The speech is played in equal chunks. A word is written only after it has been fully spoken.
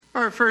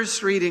Our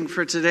first reading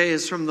for today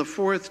is from the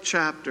 4th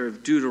chapter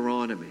of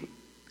Deuteronomy.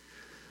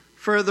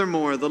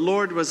 Furthermore, the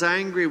Lord was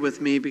angry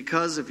with me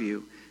because of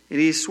you, and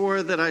he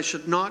swore that I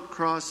should not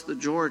cross the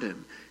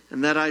Jordan,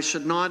 and that I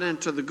should not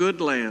enter the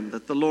good land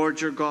that the Lord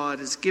your God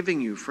is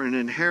giving you for an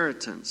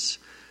inheritance.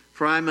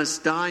 For I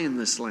must die in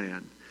this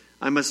land.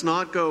 I must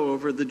not go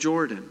over the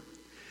Jordan.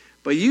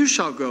 But you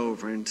shall go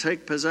over and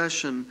take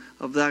possession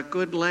of that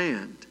good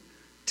land.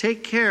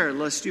 Take care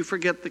lest you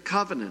forget the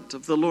covenant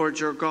of the Lord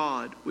your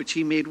God, which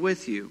he made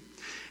with you,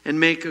 and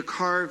make a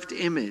carved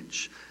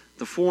image,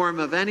 the form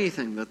of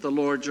anything that the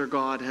Lord your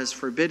God has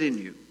forbidden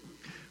you.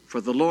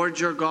 For the Lord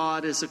your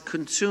God is a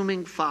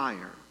consuming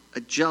fire,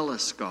 a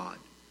jealous God.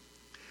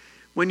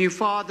 When you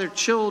father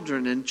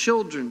children and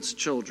children's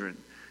children,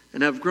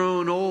 and have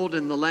grown old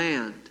in the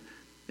land,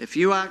 if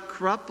you act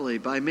corruptly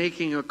by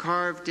making a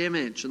carved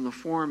image in the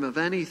form of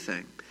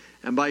anything,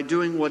 and by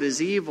doing what is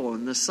evil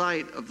in the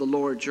sight of the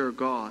Lord your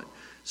God,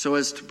 so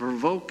as to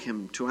provoke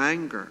him to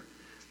anger,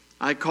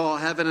 I call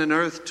heaven and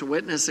earth to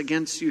witness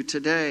against you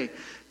today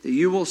that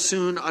you will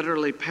soon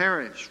utterly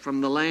perish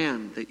from the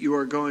land that you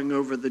are going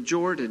over the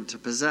Jordan to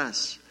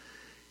possess.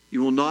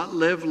 You will not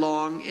live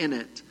long in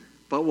it,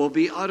 but will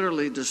be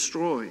utterly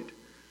destroyed.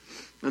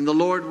 And the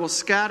Lord will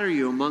scatter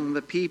you among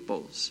the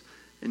peoples,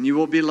 and you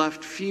will be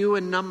left few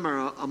in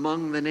number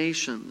among the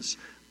nations,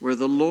 where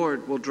the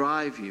Lord will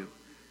drive you.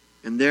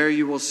 And there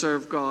you will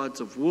serve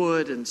gods of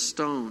wood and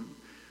stone,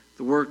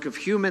 the work of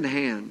human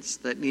hands,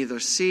 that neither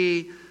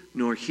see,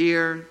 nor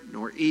hear,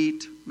 nor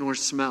eat, nor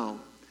smell.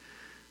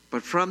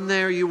 But from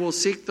there you will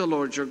seek the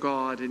Lord your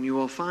God, and you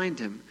will find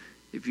him,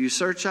 if you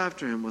search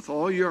after him with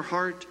all your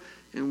heart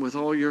and with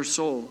all your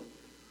soul.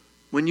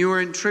 When you are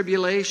in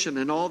tribulation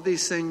and all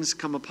these things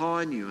come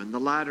upon you in the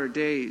latter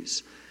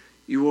days,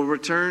 you will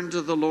return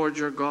to the Lord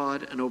your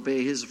God and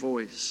obey his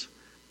voice.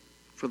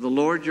 For the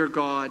Lord your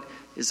God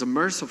is a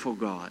merciful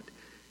God.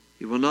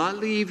 He will not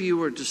leave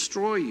you or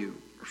destroy you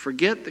or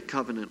forget the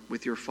covenant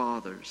with your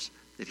fathers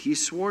that he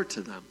swore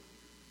to them.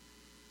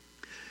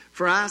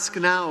 For ask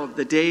now of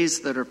the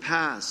days that are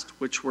past,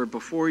 which were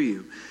before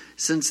you,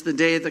 since the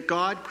day that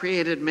God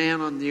created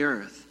man on the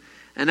earth,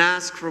 and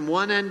ask from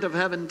one end of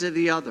heaven to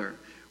the other,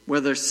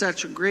 whether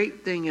such a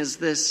great thing as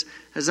this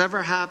has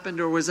ever happened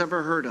or was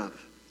ever heard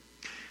of.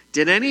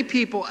 Did any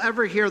people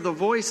ever hear the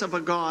voice of a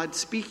God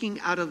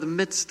speaking out of the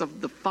midst of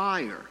the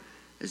fire,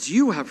 as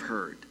you have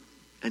heard,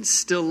 and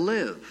still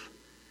live?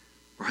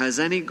 Or has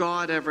any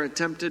God ever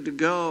attempted to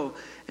go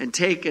and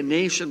take a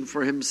nation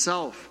for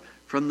himself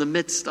from the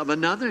midst of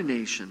another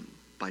nation,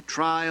 by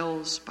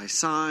trials, by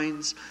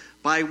signs,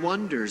 by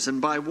wonders,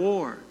 and by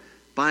war,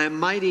 by a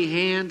mighty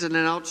hand and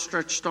an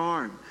outstretched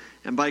arm,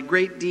 and by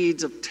great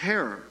deeds of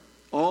terror,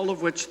 all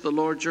of which the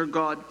Lord your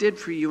God did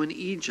for you in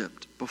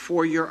Egypt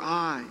before your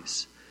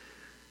eyes?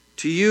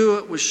 To you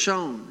it was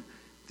shown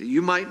that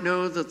you might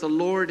know that the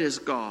Lord is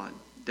God.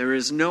 There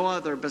is no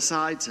other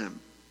besides him.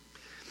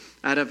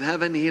 Out of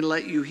heaven he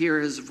let you hear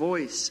his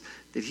voice,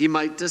 that he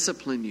might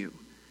discipline you.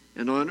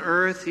 And on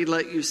earth he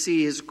let you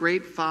see his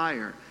great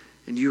fire,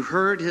 and you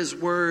heard his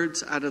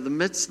words out of the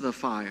midst of the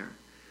fire.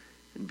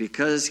 And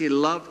because he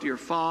loved your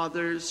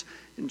fathers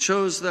and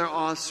chose their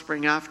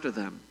offspring after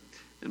them,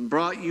 and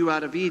brought you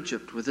out of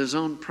Egypt with his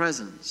own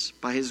presence,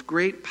 by his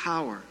great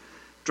power,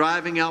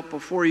 driving out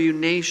before you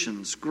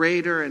nations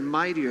greater and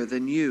mightier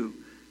than you,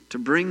 to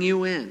bring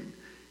you in,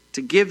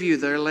 to give you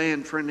their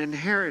land for an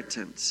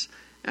inheritance,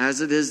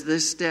 as it is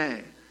this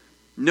day.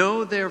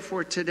 Know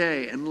therefore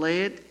today, and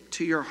lay it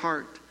to your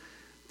heart,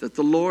 that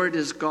the Lord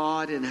is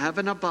God in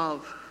heaven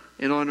above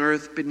and on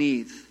earth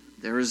beneath.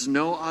 There is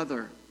no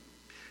other.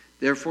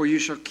 Therefore you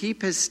shall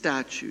keep his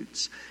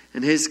statutes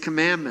and his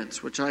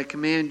commandments, which I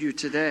command you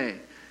today,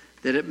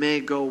 that it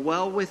may go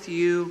well with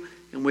you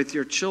and with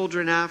your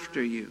children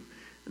after you,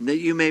 and that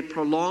you may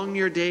prolong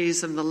your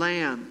days in the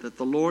land that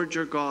the Lord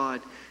your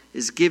God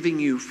is giving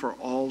you for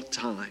all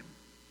time.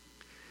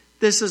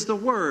 This is the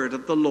word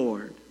of the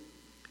Lord.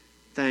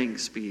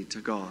 Thanks be to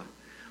God.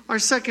 Our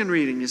second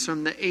reading is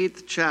from the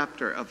 8th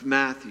chapter of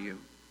Matthew.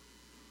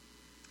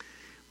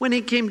 When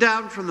he came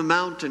down from the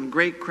mountain,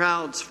 great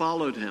crowds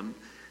followed him,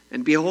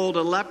 and behold,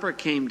 a leper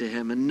came to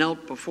him and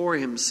knelt before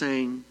him,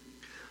 saying,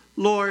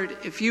 Lord,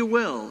 if you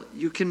will,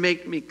 you can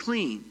make me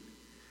clean.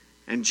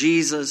 And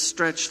Jesus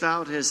stretched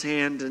out his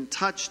hand and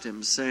touched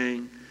him,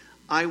 saying,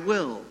 I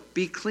will,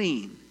 be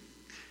clean.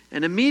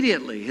 And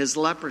immediately his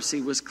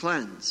leprosy was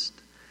cleansed.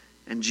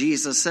 And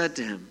Jesus said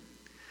to him,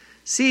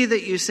 See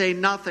that you say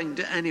nothing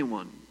to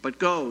anyone, but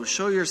go,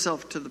 show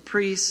yourself to the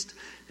priest,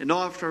 and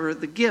offer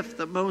the gift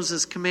that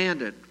Moses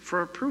commanded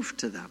for a proof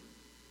to them.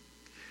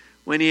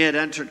 When he had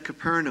entered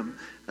Capernaum,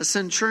 a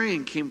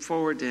centurion came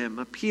forward to him,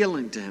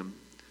 appealing to him,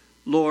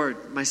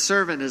 Lord, my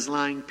servant is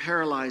lying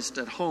paralyzed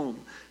at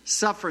home,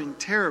 suffering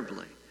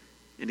terribly.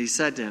 And he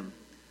said to him,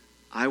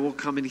 I will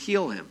come and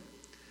heal him.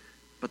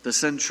 But the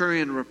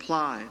centurion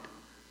replied,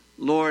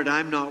 Lord, I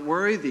am not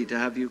worthy to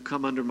have you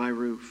come under my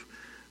roof,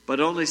 but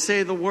only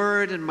say the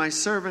word, and my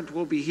servant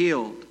will be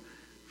healed.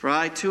 For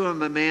I too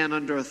am a man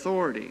under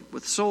authority,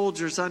 with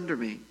soldiers under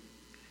me.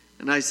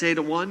 And I say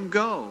to one,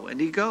 go, and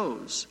he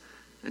goes.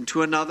 And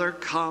to another,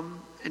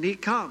 come, and he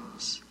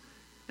comes.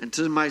 And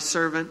to my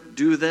servant,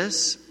 do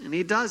this, and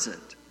he does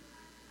it."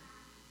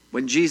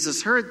 When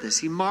Jesus heard this,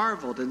 he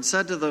marveled and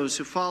said to those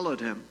who followed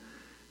him,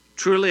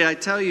 "Truly I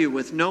tell you,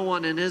 with no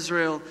one in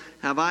Israel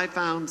have I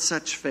found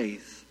such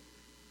faith.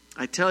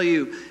 I tell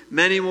you,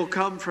 many will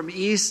come from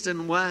east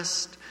and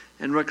west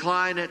and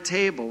recline at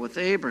table with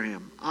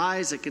Abraham,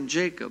 Isaac, and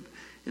Jacob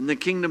in the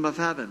kingdom of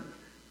heaven,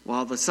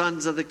 while the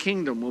sons of the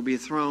kingdom will be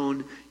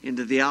thrown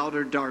into the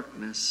outer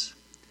darkness.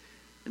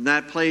 In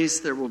that place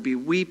there will be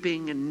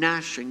weeping and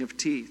gnashing of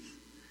teeth."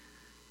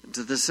 And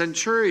to the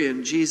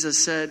centurion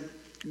Jesus said,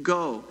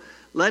 "Go,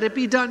 let it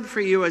be done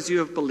for you as you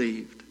have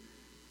believed."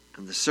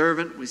 And the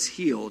servant was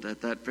healed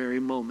at that very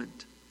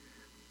moment.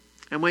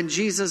 And when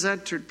Jesus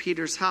entered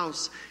Peter's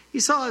house, he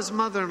saw his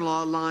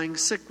mother-in-law lying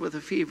sick with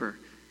a fever.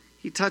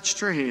 He touched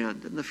her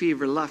hand, and the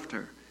fever left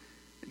her,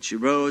 and she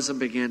rose and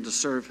began to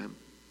serve him.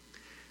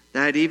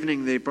 That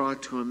evening they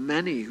brought to him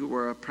many who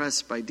were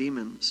oppressed by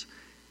demons,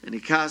 and he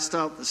cast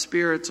out the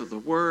spirits of the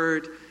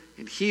word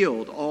and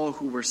healed all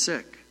who were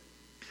sick.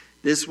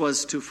 This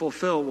was to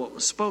fulfill what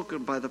was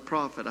spoken by the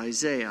prophet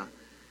Isaiah.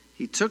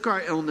 "He took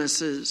our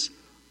illnesses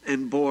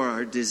and bore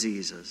our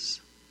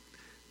diseases."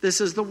 This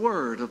is the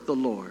word of the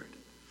Lord.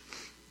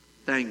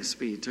 Thanks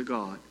be to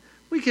God.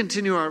 We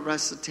continue our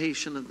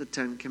recitation of the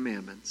 10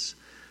 Commandments.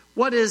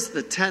 What is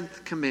the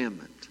 10th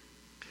commandment?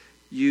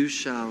 "You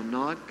shall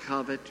not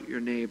covet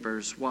your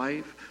neighbor's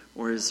wife,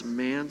 or his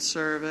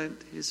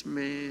manservant, his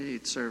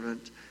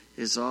maidservant,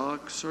 his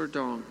ox or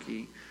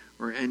donkey,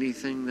 or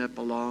anything that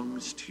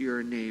belongs to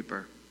your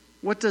neighbor."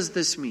 What does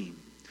this mean?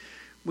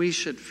 We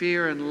should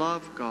fear and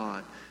love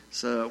God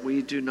so that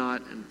we do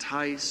not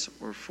entice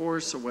or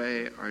force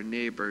away our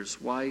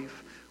neighbor's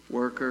wife,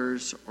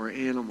 workers, or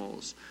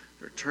animals,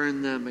 or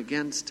turn them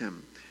against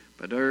him,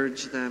 but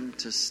urge them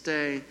to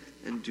stay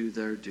and do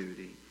their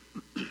duty.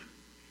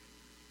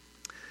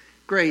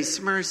 Grace,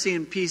 mercy,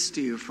 and peace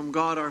to you from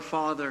God our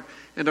Father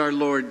and our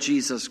Lord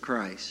Jesus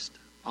Christ.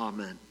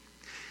 Amen.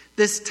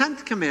 This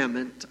 10th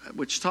commandment,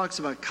 which talks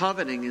about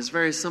coveting, is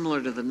very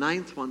similar to the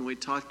 9th one we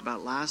talked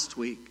about last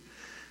week.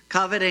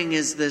 Coveting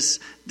is this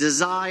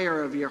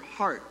desire of your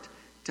heart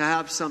to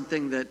have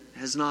something that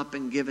has not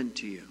been given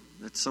to you.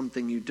 That's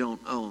something you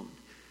don't own.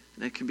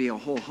 And it can be a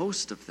whole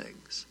host of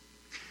things.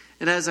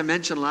 And as I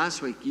mentioned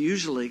last week,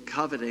 usually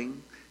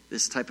coveting,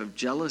 this type of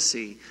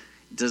jealousy,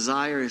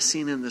 desire is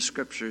seen in the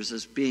scriptures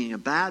as being a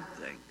bad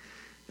thing.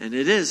 And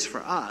it is for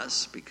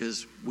us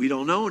because we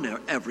don't own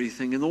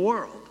everything in the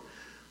world.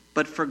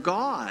 But for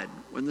God,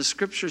 when the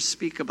scriptures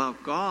speak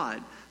about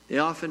God, they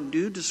often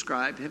do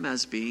describe him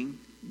as being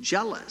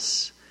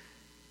jealous.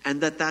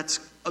 And that's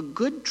a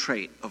good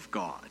trait of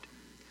God.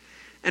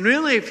 And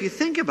really, if you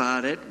think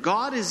about it,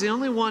 God is the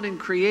only one in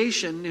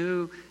creation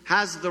who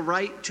has the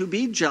right to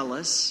be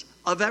jealous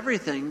of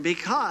everything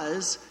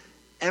because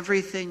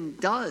everything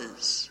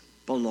does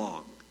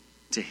belong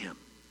to him.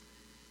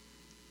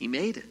 He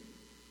made it.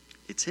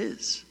 It's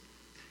his.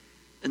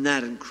 And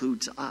that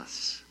includes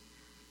us.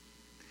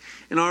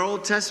 In our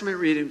Old Testament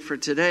reading for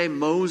today,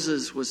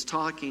 Moses was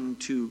talking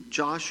to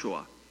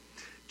Joshua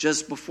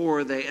just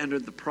before they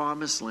entered the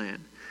Promised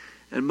Land.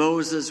 And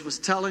Moses was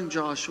telling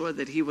Joshua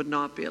that he would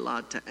not be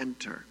allowed to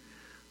enter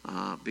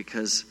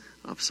because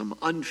of some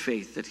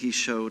unfaith that he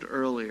showed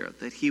earlier,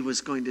 that he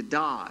was going to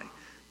die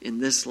in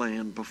this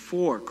land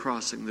before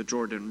crossing the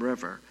Jordan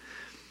River.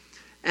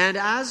 And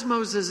as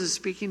Moses is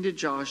speaking to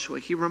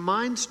Joshua, he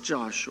reminds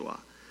Joshua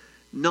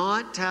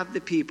not to have the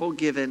people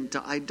give in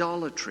to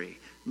idolatry,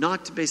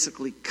 not to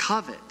basically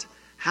covet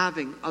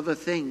having other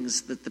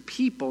things that the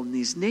people in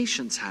these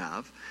nations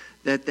have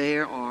that they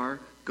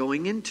are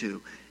going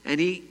into. And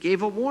he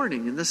gave a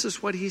warning, and this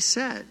is what he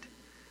said.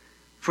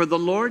 "For the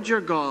Lord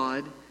your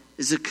God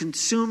is a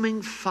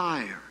consuming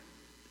fire,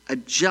 a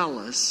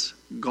jealous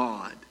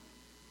God."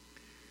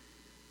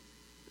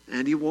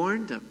 And he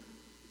warned them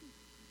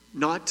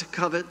not to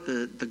covet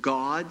the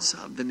gods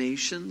of the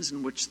nations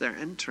in which they're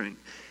entering.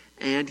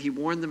 And he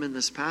warned them in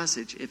this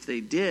passage, if they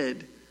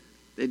did,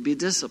 they'd be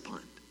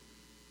disciplined.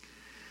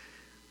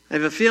 I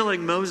have a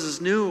feeling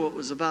Moses knew what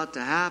was about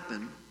to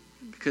happen,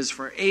 because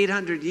for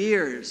 800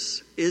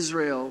 years,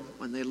 Israel,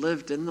 when they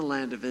lived in the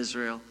land of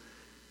Israel,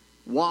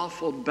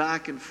 waffled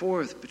back and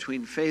forth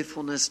between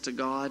faithfulness to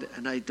God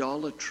and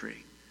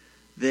idolatry.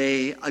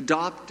 They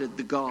adopted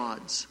the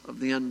gods of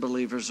the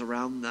unbelievers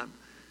around them,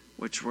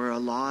 which were a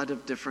lot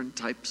of different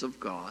types of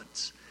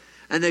gods.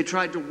 And they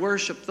tried to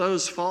worship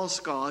those false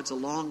gods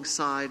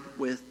alongside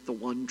with the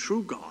one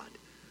true God.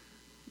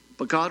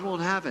 But God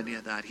won't have any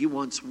of that. He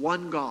wants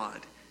one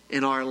God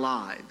in our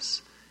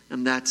lives,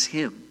 and that's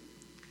him.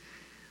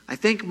 I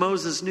think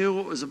Moses knew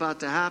what was about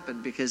to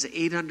happen because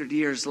 800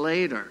 years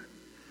later,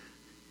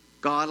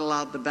 God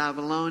allowed the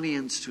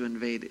Babylonians to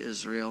invade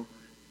Israel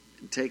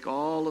and take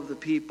all of the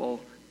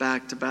people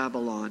back to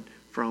Babylon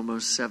for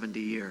almost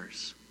 70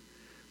 years.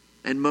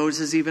 And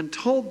Moses even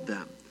told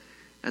them,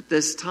 at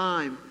this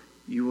time,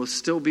 you will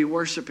still be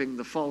worshiping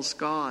the false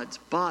gods,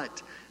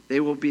 but They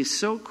will be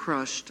so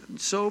crushed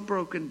and so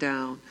broken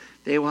down.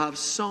 They will have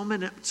so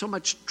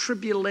much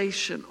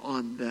tribulation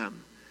on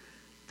them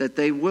that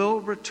they will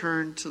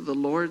return to the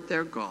Lord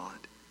their God.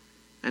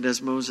 And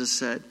as Moses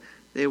said,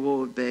 they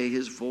will obey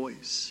his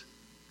voice.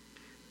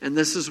 And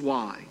this is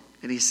why.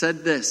 And he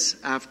said this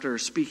after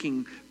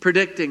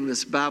predicting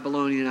this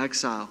Babylonian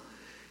exile.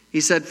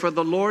 He said, "For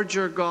the Lord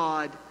your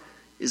God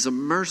is a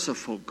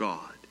merciful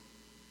God.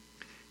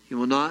 He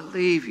will not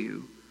leave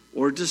you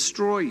or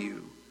destroy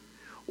you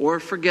or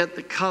forget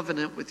the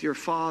covenant with your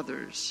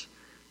fathers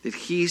that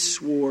he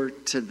swore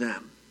to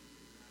them."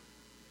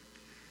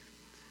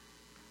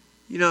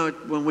 You know,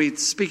 when we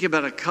speak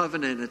about a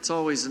covenant, it's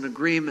always an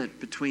agreement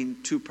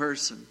between two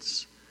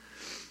persons.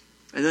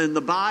 And then in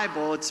the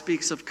Bible, it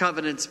speaks of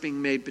covenants being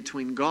made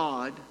between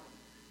God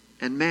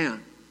and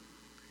man.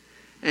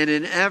 And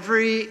in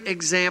every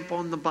example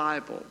in the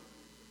Bible,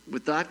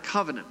 with that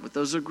covenant, with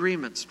those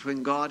agreements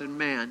between God and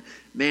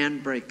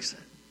man breaks it.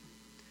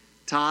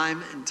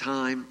 Time and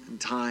time and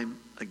time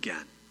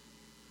again.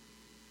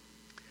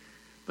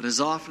 But as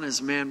often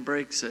as man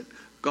breaks it,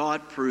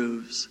 God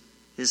proves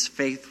his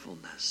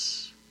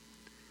faithfulness.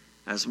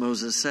 As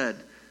Moses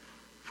said,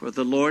 "For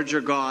the Lord your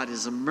God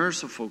is a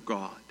merciful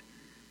God.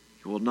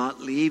 He will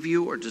not leave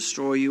you or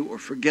destroy you or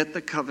forget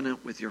the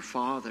covenant with your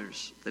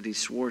fathers that he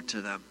swore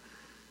to them,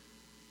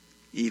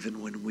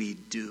 even when we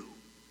do."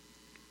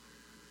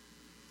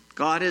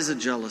 God is a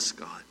jealous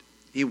God.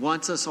 He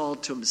wants us all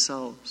to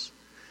himself.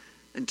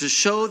 And to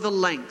show the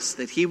lengths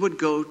that he would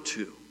go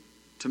to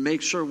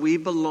make sure we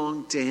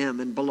belong to him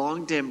and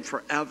belong to him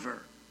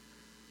forever,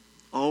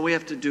 all we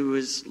have to do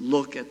is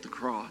look at the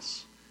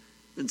cross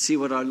and see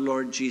what our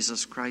Lord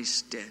Jesus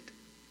Christ did.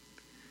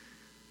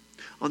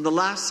 On the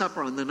Last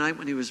Supper, on the night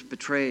when he was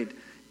betrayed,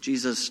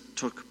 Jesus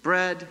took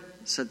bread,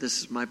 said, "This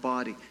is my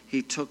body."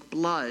 He took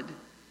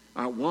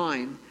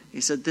wine. He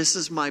said, "This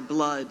is my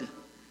blood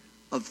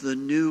of the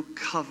new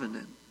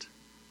covenant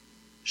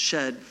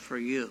shed for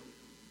you."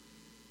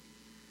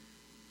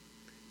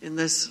 In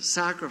this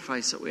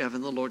sacrifice that we have in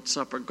the Lord's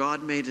Supper,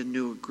 God made a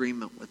new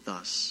agreement with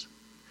us.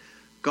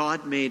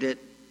 God made it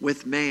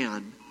with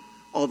man,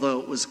 although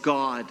it was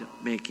God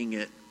making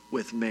it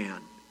with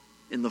man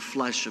in the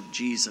flesh of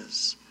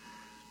Jesus.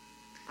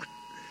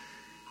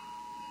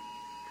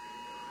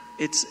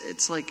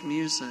 It's like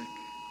music.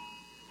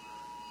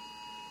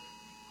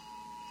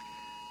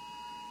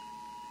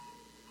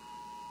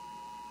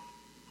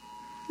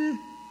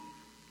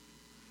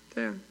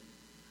 There.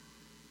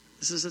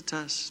 This is a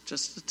test,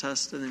 just a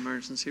test in the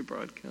emergency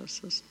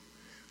broadcast system.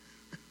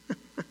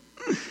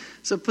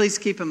 So please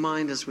keep in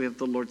mind as we have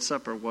the Lord's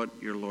Supper what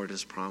your Lord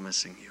is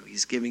promising you.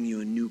 He's giving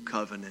you a new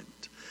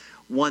covenant,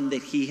 one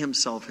that he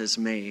himself has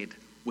made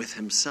with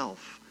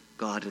himself,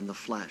 God in the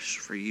flesh,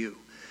 for you.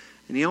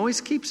 And he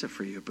always keeps it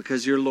for you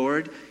because your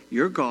Lord,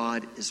 your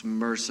God, is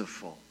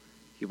merciful.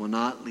 He will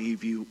not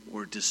leave you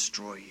or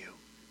destroy you.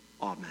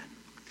 Amen.